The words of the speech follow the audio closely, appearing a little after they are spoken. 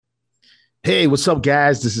Hey, what's up,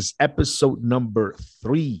 guys? This is episode number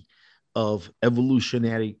 3 of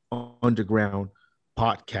Evolutionary Underground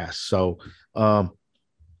podcast. Um,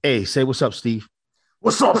 hey, say what's up, Steve.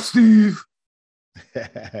 What's up, Steve?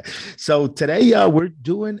 So today, we're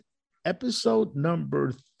doing episode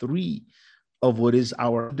number 3 of what is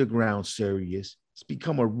our underground series. It's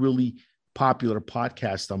become a really popular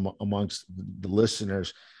podcast amongst the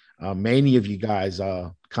listeners. Many of you guys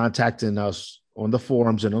contacting us on the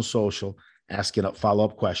forums and on social, asking up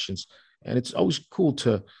follow-up questions, and it's always cool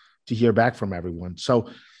to hear back from everyone. So,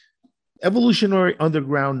 evolutionary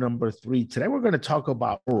underground number 3. Today, we're going to talk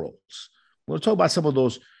about orals. We're going to talk about some of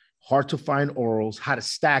those hard to find orals, how to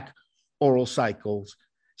stack oral cycles.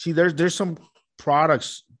 See, there's some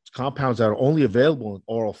products, compounds that are only available in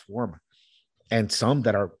oral form, and some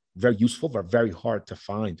that are very useful but very hard to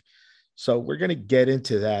find. So we're going to get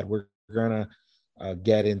into that. We're going to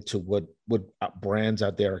get into what brands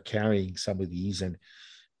out there are carrying some of these, and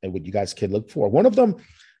what you guys can look for. One of them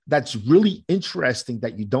that's really interesting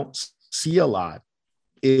that you don't see a lot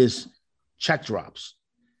is check drops.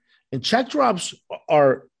 And check drops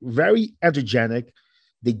are very androgenic.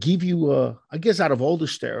 They give you, I guess, out of all the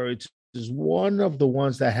steroids, is one of the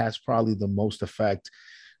ones that has probably the most effect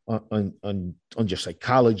on your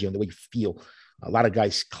psychology and the way you feel. A lot of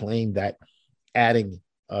guys claim that adding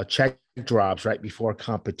check drops right before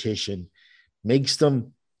competition makes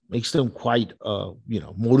them quite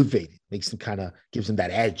motivated, makes them kind of gives them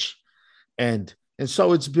that edge, and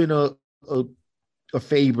so it's been a, a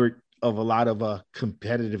favorite of a lot of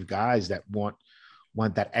competitive guys that want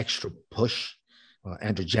that extra push,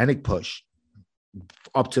 androgenic push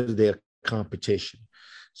up to their competition.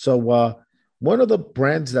 So one of the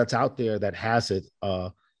brands that's out there that has it,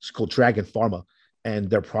 it's called Dragon Pharma, and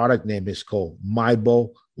their product name is called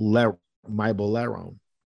Mibolerone,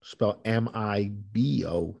 spelled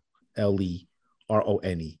Mibolerone,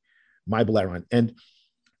 Mibolerone, and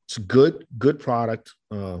it's a good product.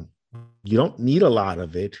 You don't need a lot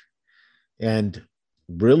of it, and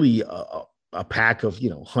really a pack of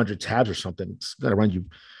 100 tabs or something, it's going to run you,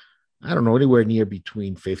 I don't know, anywhere near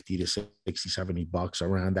between 50 to 60, $70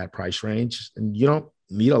 around that price range. And you don't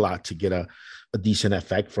need a lot to get a decent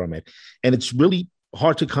effect from it. And it's really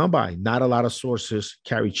hard to come by. Not a lot of sources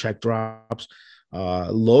carry check drops.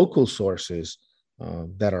 Local sources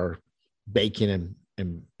that are baking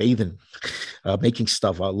and bathing, making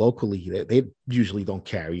stuff locally, they usually don't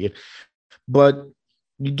carry it. But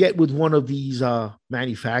you get with one of these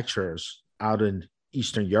manufacturers out in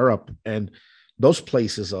Eastern Europe, and those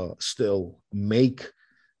places still make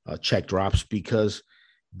check drops because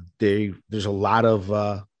there's a lot of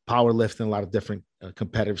powerlifting, a lot of different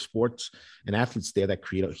competitive sports and athletes there that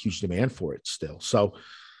create a huge demand for it still. So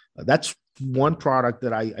that's one product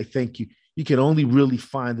that I think you can only really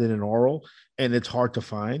find in an oral, and it's hard to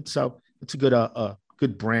find. So it's a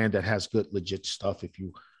good brand that has good legit stuff if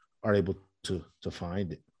you are able to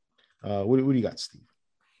find it. What do you got, Steve?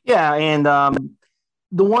 Yeah, and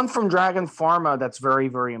the one from Dragon Pharma that's very,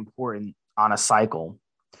 very important on a cycle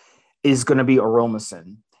is going to be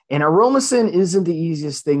Aromacin. And Aromacin isn't the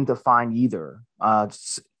easiest thing to find either.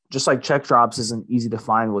 Just like check drops isn't easy to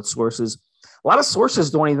find with sources. A lot of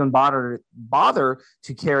sources don't even bother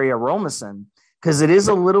to carry Aromacin because it is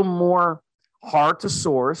a little more hard to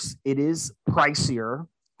source. It is pricier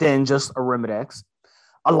than just Arimidex.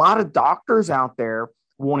 A lot of doctors out there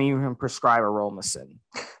won't even prescribe Aromacin.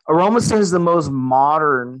 Aromacin is the most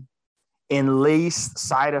modern and least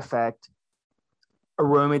side effect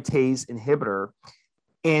aromatase inhibitor.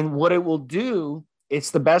 And what it will do,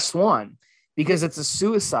 it's the best one because it's a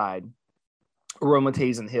suicide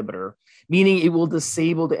aromatase inhibitor, meaning it will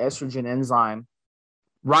disable the estrogen enzyme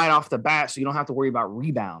right off the bat, so you don't have to worry about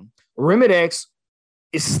rebound. Arimidex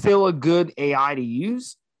is still a good AI to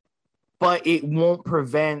use, but it won't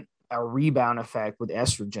prevent a rebound effect with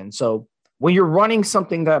estrogen. So when you're running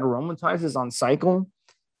something that aromatizes on cycle,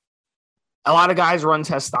 a lot of guys run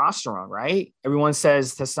testosterone, right? Everyone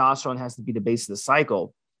says testosterone has to be the base of the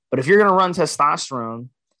cycle. But if you're going to run testosterone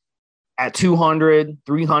at 200,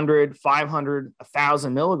 300, 500,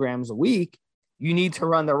 1,000 milligrams a week, you need to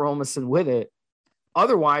run the Aromacin with it.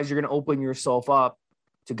 Otherwise, you're going to open yourself up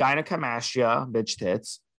to gynecomastia, bitch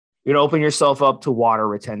tits. You're going to open yourself up to water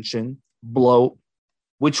retention, bloat,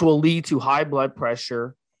 which will lead to high blood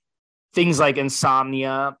pressure, things like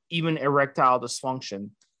insomnia, even erectile dysfunction.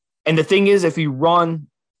 And the thing is, if you run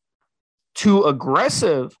too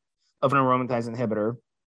aggressive of an aromatase inhibitor,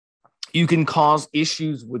 you can cause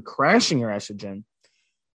issues with crashing your estrogen.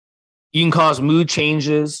 You can cause mood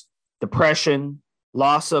changes, depression,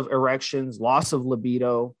 loss of erections, loss of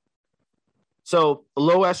libido, So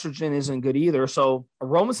low estrogen isn't good either. So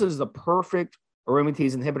aromasin is the perfect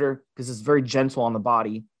aromatase inhibitor because it's very gentle on the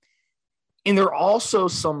body. And there are also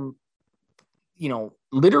some,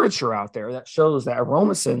 literature out there that shows that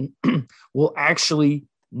aromasin will actually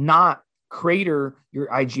not crater your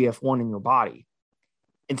IGF-1 in your body.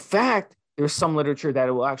 In fact, there's some literature that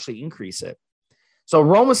it will actually increase it. So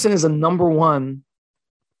aromasin is a number one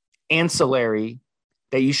ancillary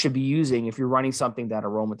that you should be using if you're running something that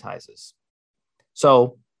aromatizes.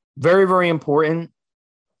 So very, very important.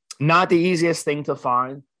 Not the easiest thing to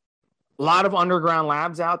find. A lot of underground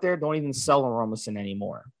labs out there don't even sell aromasin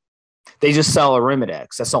anymore. They just sell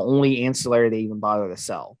Arimidex. That's the only ancillary they even bother to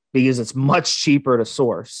sell because it's much cheaper to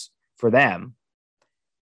source for them.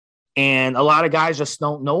 And a lot of guys just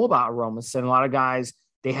don't know about aromasin. A lot of guys,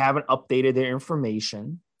 they haven't updated their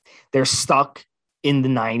information. They're stuck in the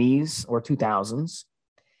 90s or 2000s.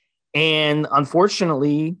 And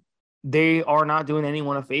unfortunately, they are not doing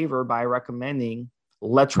anyone a favor by recommending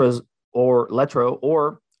Letro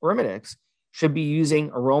or Arimidex should be using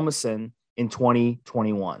aromasin in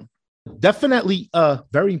 2021. Definitely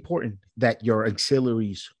very important that your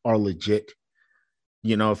auxiliaries are legit.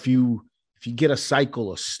 If you get a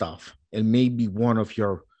cycle of stuff and maybe one of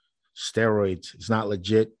your steroids is not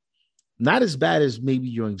legit, not as bad as maybe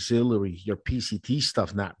your auxiliary, your PCT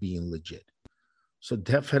stuff not being legit. So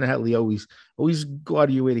definitely always go out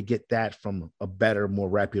of your way to get that from a better, more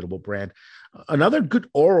reputable brand. Another good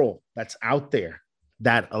oral that's out there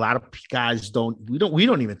that a lot of guys we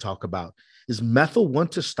don't even talk about is methyl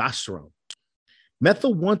 1-testosterone.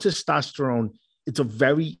 Methyl 1-testosterone, it's a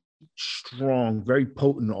very strong, very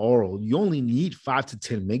potent oral. You only need 5 to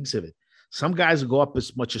 10 mgs of it. Some guys will go up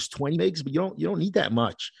as much as 20 mgs, but you don't need that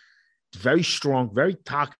much. It's very strong, very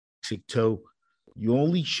toxic too. You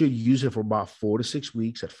only should use it for about 4 to 6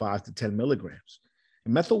 weeks at 5 to 10 milligrams.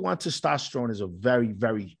 And methyl 1-testosterone is a very,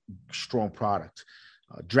 very strong product.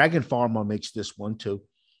 Dragon Pharma makes this one too.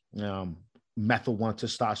 Methyl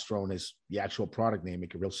 1-testosterone is the actual product name.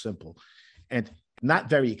 Make it real simple and not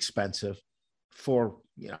very expensive for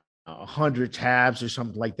 100 tabs or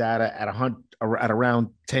something like that at around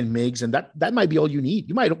 10 mgs, and that might be all you need.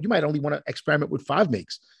 You might only want to experiment with 5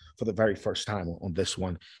 mgs for the very first time on this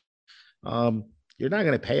one. You're not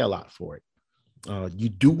going to pay a lot for it. You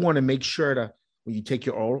do want to make sure to, when you take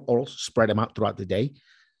your oral, spread them out throughout the day.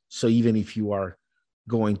 So even if you are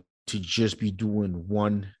going to just be doing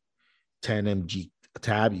one 10 mg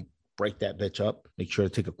tab, you break that bitch up. Make sure to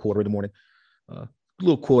take a quarter in the morning, a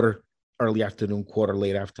little quarter early afternoon, quarter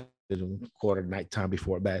late afternoon, quarter nighttime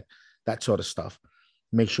before bed, that sort of stuff.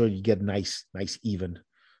 Make sure you get nice even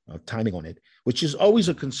timing on it, which is always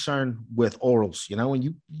a concern with orals. When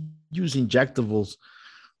you use injectables,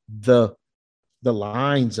 the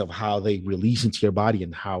lines of how they release into your body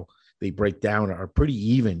and how they break down are pretty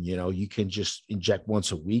even. You can just inject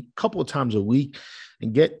once a week, a couple of times a week,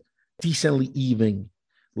 and get decently even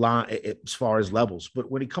line as far as levels. But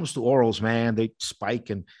when it comes to orals, man, they spike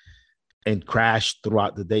and crash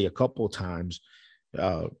throughout the day a couple of times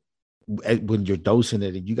when you're dosing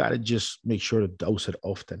it, and you got to just make sure to dose it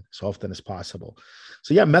as often as possible.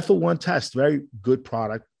 So yeah, methyl 1-test, very good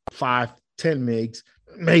product. 5, 10 mgs,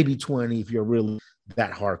 maybe 20 if you're really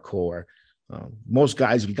that hardcore. Most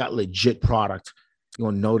guys, if you got legit product, you're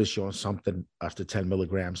going to notice you're on something after 10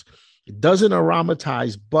 milligrams. It doesn't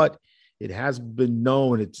aromatize, but it has been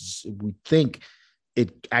known. We think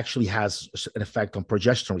it actually has an effect on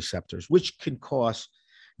progesterone receptors, which can cause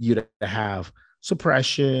you to have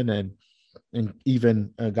suppression and even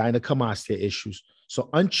gynecomastia issues. So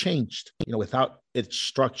unchanged, without its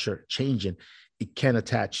structure changing, it can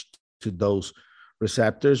attach to those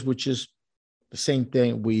receptors, which is the same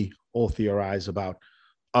thing we all theorize about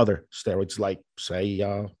other steroids, like say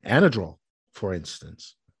Anadrol, for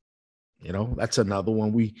instance. That's another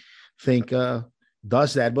one we think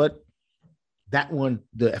does that, but that one,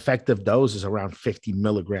 the effective dose is around 50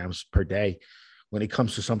 milligrams per day. When it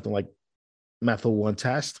comes to something like methyl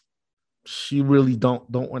 1-test, you really don't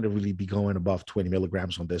want to really be going above 20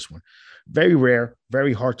 milligrams on this one. Very rare,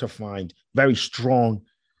 very hard to find, very strong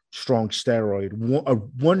steroid.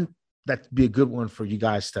 One that'd be a good one for you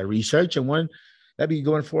guys to research, and one that'd be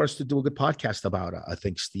going for us to do a good podcast about, I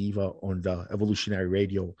think, Steve, on the Evolutionary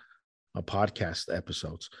Radio podcast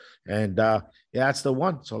episodes. And yeah, that's the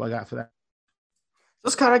one. That's all I got for that.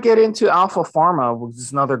 Let's kind of get into Alpha Pharma, which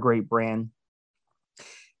is another great brand.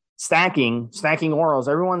 Stacking orals.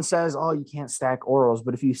 Everyone says, oh, you can't stack orals.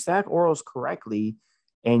 But if you stack orals correctly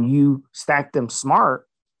and you stack them smart,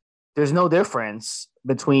 there's no difference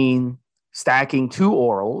between stacking 2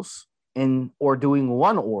 orals or doing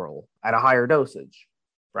 1 oral at a higher dosage.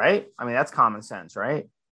 right? I mean, that's common sense, right?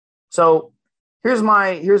 So here's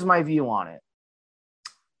my view on it.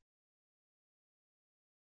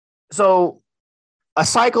 So a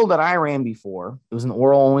cycle that I ran before, it was an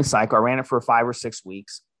oral only cycle. I ran it for 5 or 6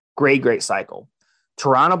 weeks. Great cycle.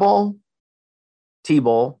 Turinabol,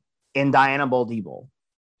 T-bol, and Dianabol, D-bol.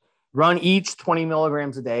 Run each 20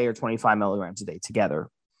 milligrams a day or 25 milligrams a day together.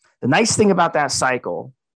 The nice thing about that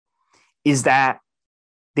cycle is that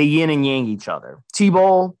they yin and yang each other.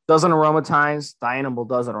 T-bol doesn't aromatize. Dianabol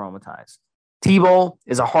doesn't aromatize. T-bol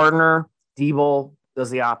is a hardener. D-bol does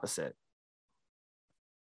the opposite.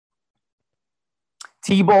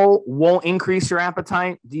 T-bol won't increase your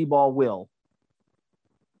appetite. D-bol will.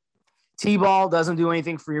 T-bol doesn't do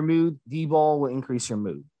anything for your mood. D-bol will increase your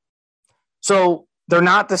mood. So they're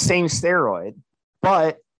not the same steroid,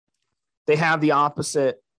 but they have the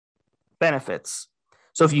opposite benefits.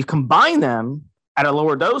 So if you combine them at a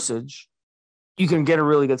lower dosage, you can get a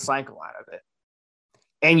really good cycle out of it.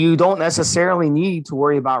 And you don't necessarily need to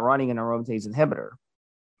worry about running an aromatase inhibitor.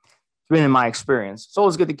 It's been in my experience. It's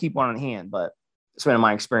always good to keep one on hand, but it's been in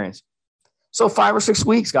my experience. So 5 or 6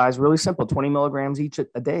 weeks, guys, really simple, 20 milligrams each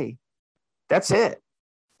a day. That's it.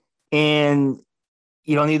 And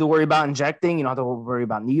you don't need to worry about injecting. You don't have to worry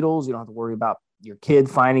about needles. You don't have to worry about your kid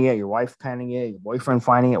finding it, your wife finding it, your boyfriend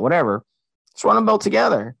finding it, whatever. Just run them both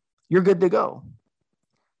together. You're good to go.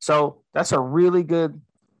 So that's a really good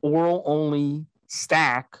oral only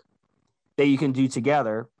stack that you can do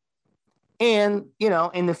together. And,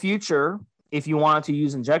 in the future, if you wanted to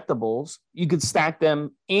use injectables, you could stack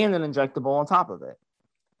them and an injectable on top of it.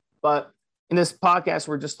 But in this podcast,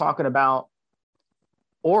 we're just talking about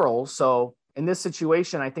oral. So in this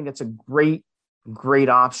situation, I think it's a great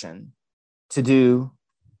option to do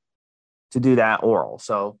that oral.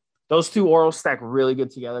 So those two orals stack really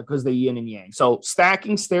good together because they yin and yang. So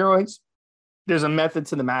stacking steroids, there's a method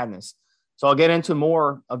to the madness. So I'll get into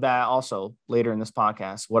more of that also later in this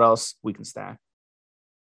podcast. What else we can stack?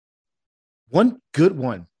 One good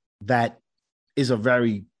one that is a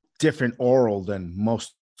very different oral than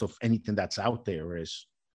most of anything that's out there is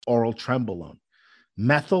oral Trenbolone,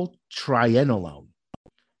 methyltrianolone.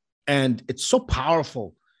 And it's so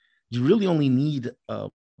powerful. You really only need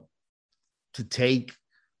to take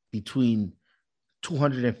between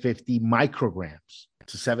 250 micrograms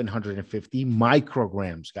to 750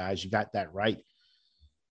 micrograms, guys. You got that right.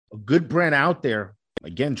 A good brand out there,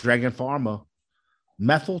 again, Dragon Pharma,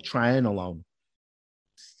 methyltrianolone.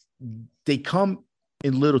 They come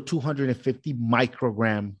in little 250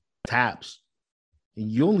 microgram tabs.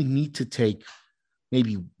 And you only need to take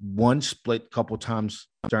maybe one split a couple times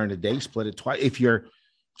during the day, split it twice. If you're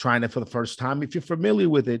trying it for the first time, if you're familiar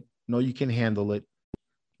with it, you can handle it.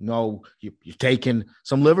 You're taking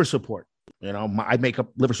some liver support. I make a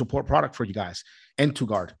liver support product for you guys.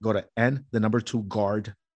 N2Guard. Go to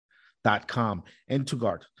N2Guard.com.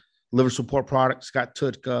 N2Guard. Liver support product. Scott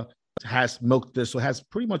Tutka has milk thistle, has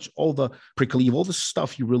pretty much all the prickly, all the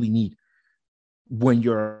stuff you really need when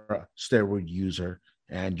you're a steroid user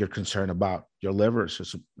and you're concerned about your liver. So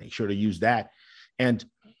make sure to use that. And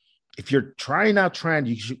if you're trying out trend,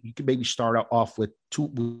 you can maybe start off with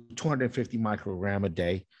 250 microgram a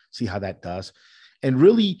day, see how that does. And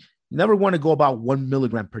really never want to go about 1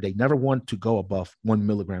 milligram per day. Never want to go above 1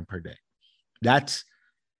 milligram per day. That's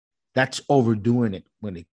overdoing it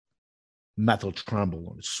when it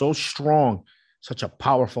methyltrianolone. It's so strong, such a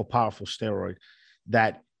powerful steroid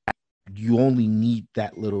that you only need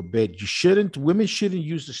that little bit. Women shouldn't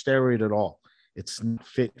use the steroid at all. It's not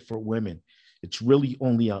fit for women. It's really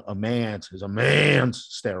only a man's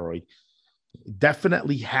steroid. It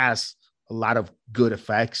definitely has a lot of good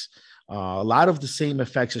effects, a lot of the same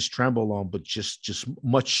effects as Trenbolone, but just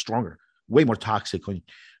much stronger, way more toxic on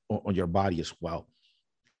your body as well.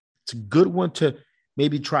 It's a good one to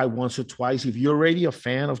maybe try once or twice. If you're already a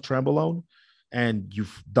fan of Trenbolone and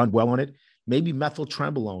you've done well on it, maybe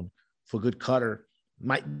methyltrianolone for good cutter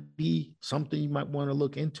might be something you might want to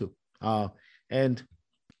look into. And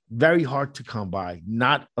very hard to come by,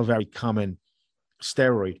 not a very common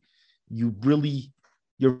steroid. You're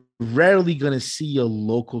rarely going to see a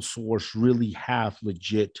local source really have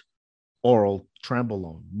legit oral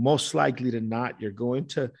Trenbolone. Most likely to not, you're going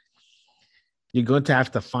to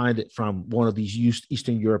have to find it from one of these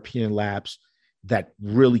Eastern European labs that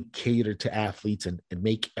really cater to athletes and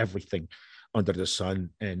make everything under the sun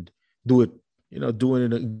and do it in a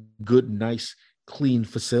good, nice, clean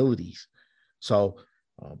facilities. So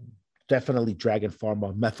definitely Dragon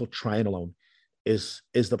Pharma methyltrianolone is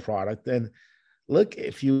the product. And look,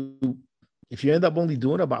 if you end up only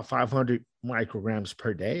doing about 500 micrograms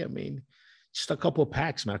per day, I mean, just a couple of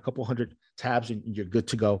packs, man, a couple hundred tabs, and you're good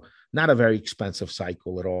to go. Not a very expensive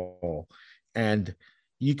cycle at all. And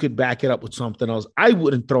you could back it up with something else. I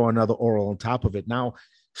wouldn't throw another oral on top of it. Now,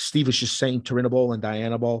 Steve is just saying Turinabol and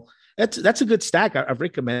Dianabol. That's a good stack. I've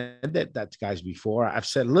recommended that to guys before. I've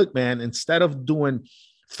said, look, man, instead of doing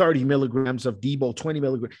 30 milligrams of Debo, 20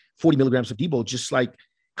 milligrams, 40 milligrams of Debo, just like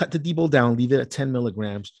cut the Debo down, leave it at 10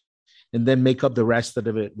 milligrams, and then make up the rest of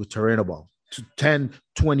it with Turinabol. 10,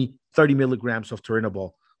 20, 30 milligrams of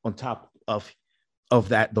Turinabol on top of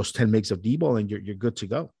that, those 10 mgs of Debo, and you're good to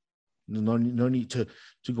go. No need to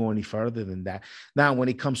go any further than that. Now, when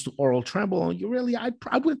it comes to oral Trenbolone,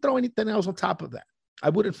 I wouldn't throw anything else on top of that. I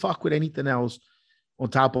wouldn't fuck with anything else on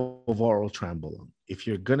top of oral Trenbolone. If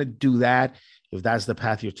you're going to do that, if that's the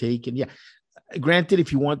path you're taking, yeah. Granted,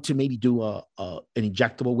 if you want to maybe do an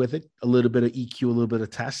injectable with it, a little bit of EQ, a little bit of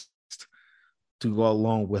test to go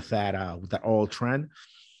along with that oral Tren,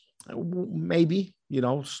 maybe,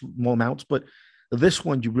 small amounts. But this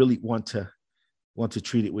one, you really want to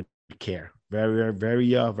treat it with care. Very, very,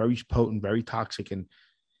 very potent, very toxic, and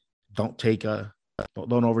don't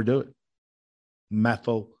overdo it.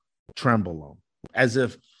 Methyltrenbolone, as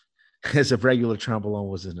if regular Trenbolone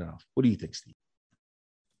wasn't enough. What do you think, Steve?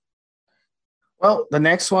 Well, the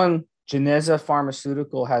next one, Geneza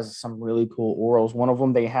Pharmaceutical has some really cool orals. One of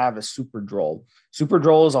them they have is Superdrol.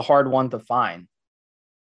 Superdrol is a hard one to find.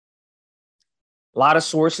 A lot of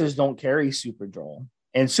sources don't carry Superdrol.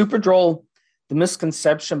 And Superdrol, the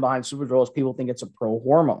misconception behind Superdrol is people think it's a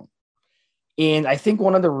pro-hormone. And I think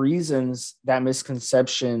one of the reasons that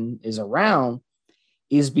misconception is around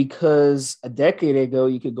is because a decade ago,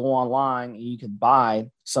 you could go online and you could buy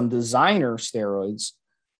some designer steroids,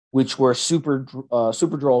 which were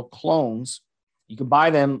Superdrol clones. You could buy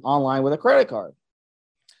them online with a credit card.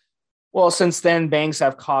 Well, since then, banks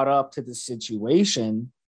have caught up to the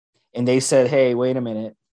situation, and they said, hey, wait a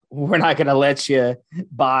minute, we're not going to let you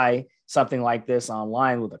buy something like this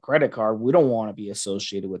online with a credit card. We don't want to be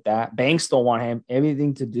associated with that. Banks don't want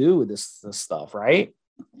anything to do with this stuff, right?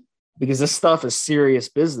 Because this stuff is serious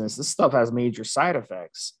business. This stuff has major side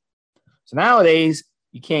effects. So nowadays,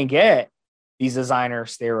 you can't get these designer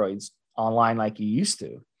steroids online like you used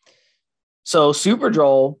to. So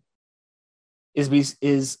Superdrol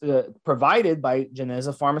is provided by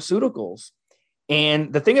Geneza Pharmaceuticals.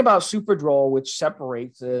 And the thing about Superdrol, which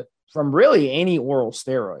separates it from really any oral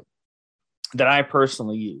steroid that I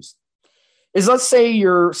personally use, is let's say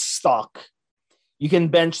you're stuck. You can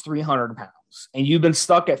bench 300 pounds and you've been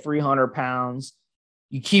stuck at 300 pounds.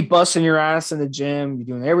 You keep busting your ass in the gym.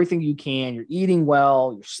 You're doing everything you can. You're eating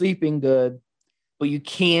well. You're sleeping good, but you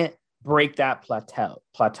can't break that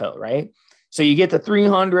plateau, right? So you get to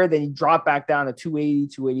 300, then you drop back down to 280,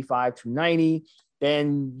 285, 290.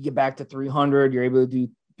 Then you get back to 300. You're able to do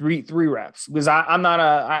three reps, because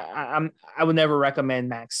I would never recommend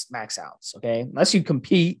max outs. Okay. Unless you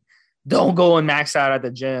compete, don't go and max out at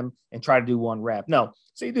the gym and try to do one rep. No.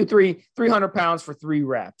 So you do 300 pounds for 3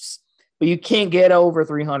 reps, but you can't get over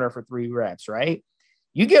 300 for 3 reps, right?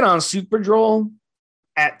 You get on Superdrol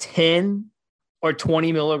at 10 or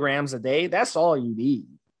 20 milligrams a day. That's all you need.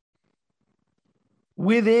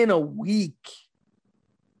 Within a week,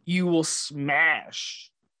 you will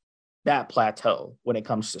smash that plateau when it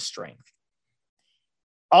comes to strength.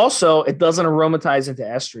 Also, it doesn't aromatize into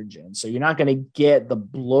estrogen, so you're not going to get the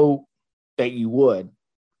bloat that you would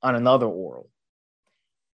on another oral.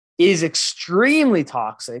 It is extremely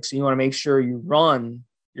toxic, so you want to make sure you run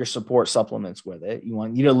your support supplements with it. You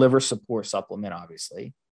need a liver support supplement,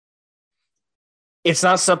 obviously. It's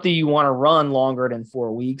not something you want to run longer than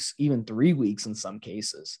 4 weeks, even 3 weeks in some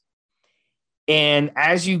cases. And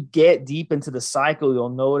as you get deep into the cycle, you'll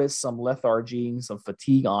notice some lethargy and some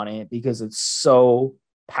fatigue on it because it's so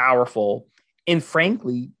powerful and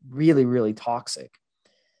frankly, really, really toxic.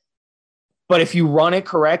 But if you run it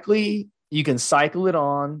correctly, you can cycle it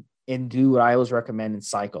on and do what I always recommend and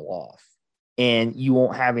cycle off. And you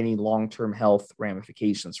won't have any long-term health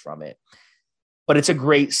ramifications from it. But it's a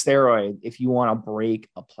great steroid if you want to break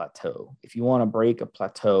a plateau. If you want to break a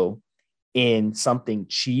plateau in something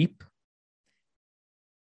cheap,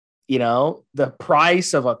 the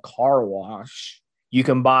price of a car wash, you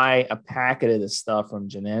can buy a packet of this stuff from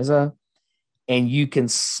Geneza and you can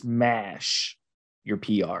smash your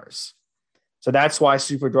PRs. So that's why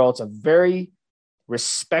Superdrol, it's a very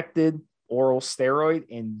respected oral steroid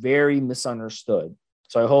and very misunderstood.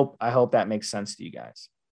 So I hope that makes sense to you guys.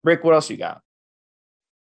 Rick, what else you got?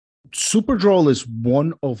 Superdrol is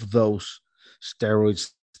one of those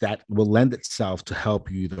steroids that will lend itself to help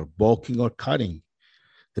you either bulking or cutting,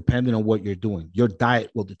 depending on what you're doing. Your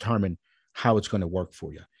diet will determine how it's going to work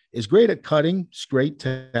for you. It's great at cutting. It's great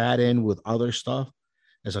to add in with other stuff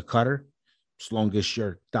as a cutter, as long as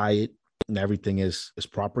your diet and everything is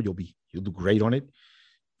proper. You'll do great on it.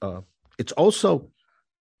 Uh, it's also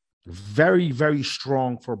very, very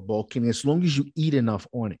strong for bulking as long as you eat enough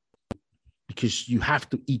on it, because you have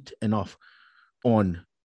to eat enough on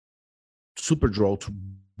Superdrol to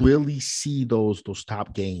really see those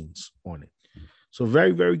top gains on it. So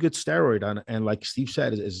very, very good steroid. And like Steve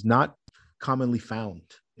said, is not commonly found.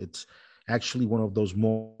 It's actually one of those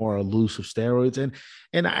more elusive steroids.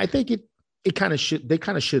 And I think they kind of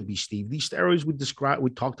should be, Steve. These steroids we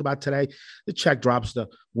talked about today, the check drops, the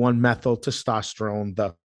 1-methyl testosterone,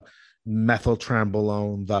 the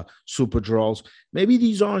methyltrambolone, the Superdrols. Maybe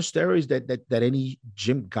these aren't steroids that any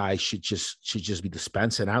gym guy should just be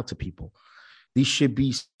dispensing out to people. These should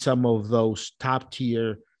be some of those top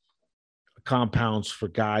tier compounds for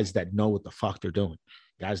guys that know what the fuck they're doing.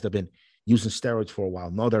 Guys that have been using steroids for a while,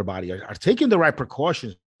 know their body, are taking the right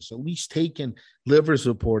precautions. So at least taking liver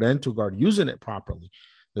support, Entogard, using it properly.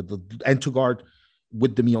 The Entogard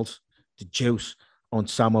with the meals, the juice on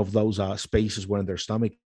some of those spaces when their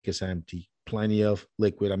stomach is empty, plenty of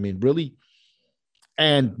liquid. I mean, really,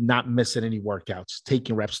 and not missing any workouts,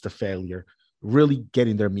 taking reps to failure, really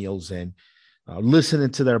getting their meals in, listening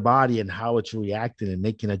to their body and how it's reacting and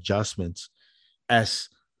making adjustments as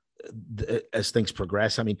things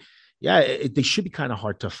progress. I mean, yeah, they should be kind of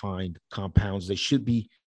hard to find compounds. They should be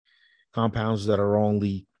compounds that are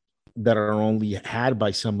only had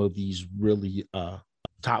by some of these really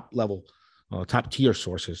top level, top tier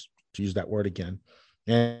sources, to use that word again.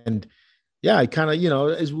 And yeah, I kind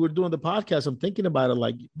of, as we were doing the podcast, I'm thinking about it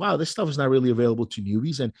like, wow, this stuff is not really available to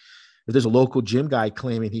newbies. And if there's a local gym guy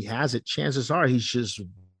claiming he has it, chances are he's just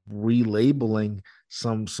relabeling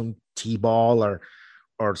some T-ball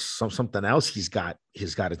or something else he's got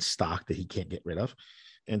in stock that he can't get rid of,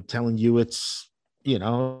 and telling you it's,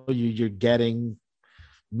 you're getting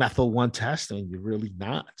methyl 1 test and you're really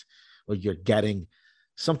not, or you're getting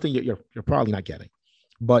something you're probably not getting.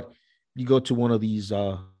 But you go to one of these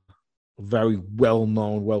very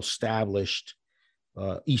well-known, well-established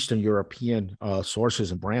Eastern European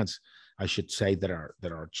sources and brands, I should say, that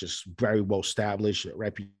are just very well-established,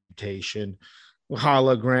 reputation,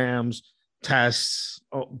 holograms, tests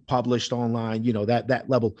published online, that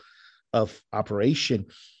level of operation,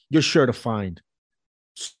 you're sure to find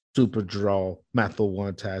Superdrol, methyl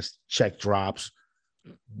 1 test, check drops,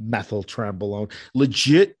 methyltrambolone,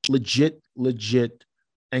 legit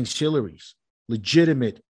ancillaries,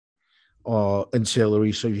 legitimate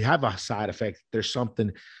ancillary. So you have a side effect, there's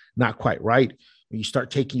something not quite right. When you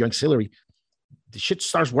start taking your ancillary, the shit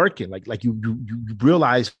starts working. Like you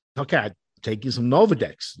realize, okay, I'm taking some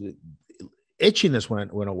Novadex, itchiness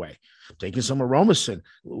went away. I'm taking some Aromacin,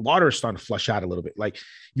 water is starting to flush out a little bit. Like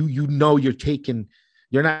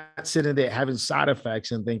you're not sitting there having side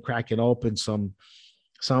effects and then cracking open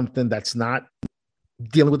something that's not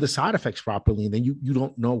dealing with the side effects properly. And then you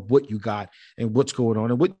don't know what you got and what's going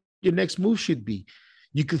on and what your next move should be.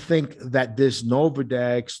 You could think that this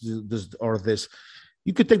Novadex,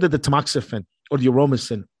 you could think that the tamoxifen or the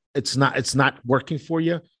Aromacin, it's not working for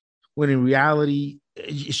you, when in reality,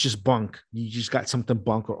 it's just bunk. You just got something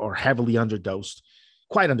bunk or heavily underdosed,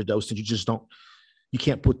 quite underdosed, and you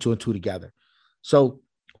can't put 2 and 2 together. So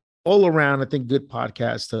all around, I think good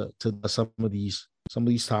podcast to some of these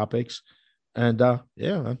topics. And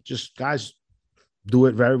just guys, do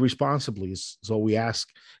it very responsibly. So we ask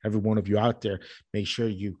every one of you out there, make sure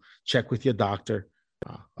you check with your doctor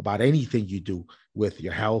about anything you do with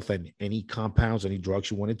your health, and any compounds, any drugs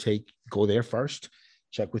you want to take. Go there first.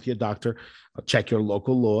 Check with your doctor. Check your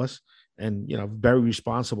local laws, and very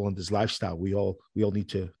responsible in this lifestyle. We all need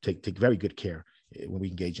to take very good care when we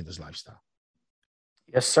engage in this lifestyle.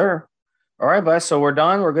 Yes, sir. All right, bud. So we're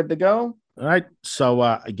done. We're good to go. All right. So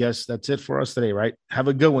I guess that's it for us today, right? Have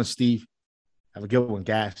a good one, Steve. Have a good one,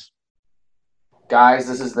 Gas. Guys,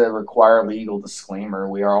 this is the required legal disclaimer.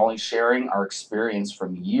 We are only sharing our experience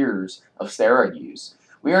from years of steroid use.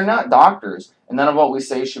 We are not doctors, and none of what we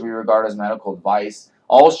say should be regarded as medical advice.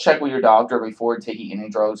 Always check with your doctor before taking any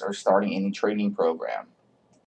drugs or starting any training program.